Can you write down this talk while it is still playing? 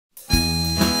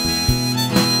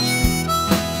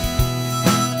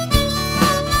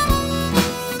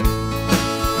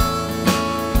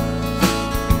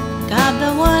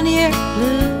1-year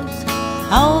blues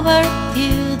over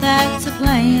you, that's a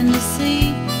plain to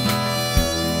see.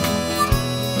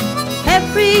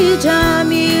 Every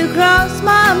time you cross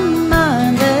my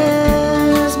mind,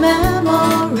 there's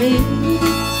memories.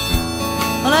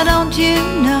 Well, don't you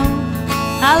know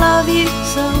I love you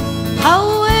so?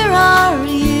 Oh, where are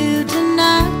you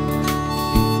tonight?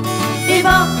 If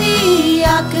only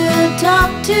I could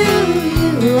talk to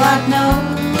you, I'd know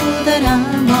that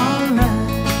I'm alright.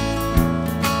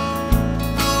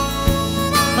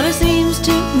 Well, it seems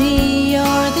to me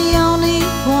you're the only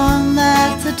one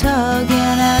that's a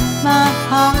tugging at my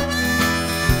heart.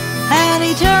 An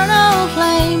eternal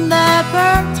flame that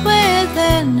burns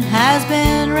within has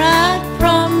been right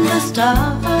from the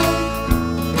start.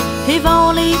 If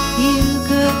only you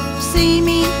could see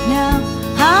me now,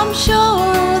 I'm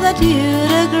sure that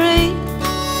you'd agree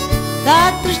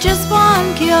that there's just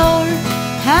one cure,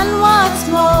 and what's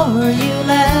more, you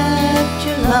left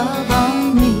your love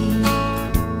on me.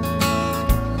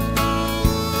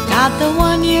 Got the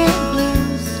 1-year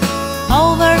blues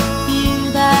over you,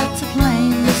 that's a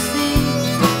plain to see.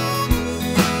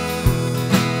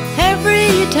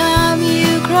 Every time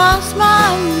you cross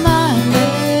my mind,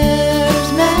 there's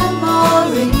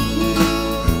memories.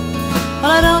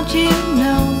 Well, don't you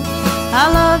know I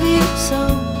love you so?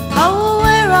 Oh,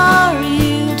 where are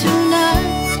you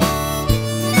tonight?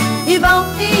 If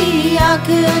only I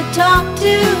could talk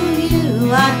to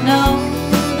you, I'd know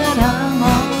that I'm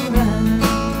alright.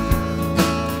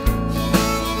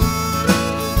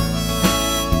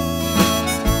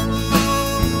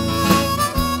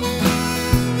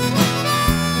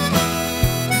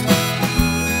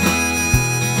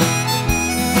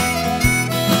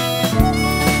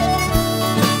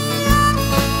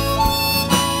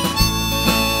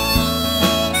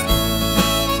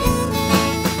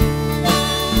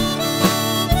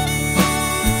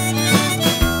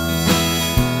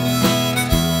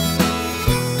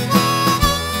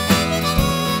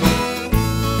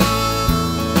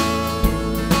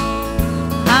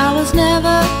 I was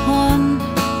never one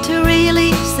to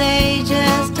really say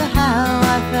just how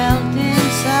I felt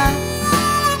inside.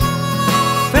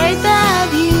 Afraid that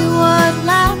you would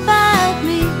laugh at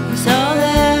me, so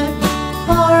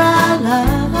therefore I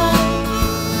lie.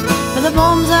 For the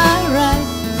poems I write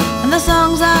and the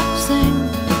songs I sing,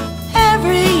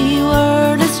 every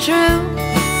word is true.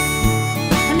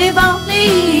 And if only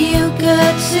you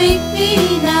could see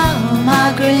me now,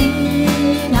 my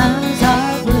green eyes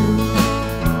are blue.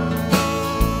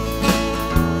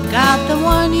 Got the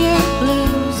 1-year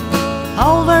blues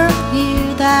over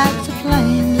you, that's a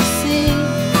plain to see.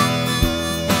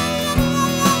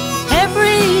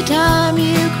 Every time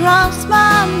you cross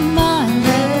my mind,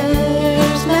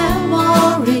 there's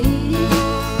memories.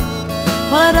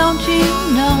 Well, don't you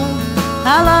know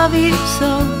I love you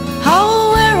so?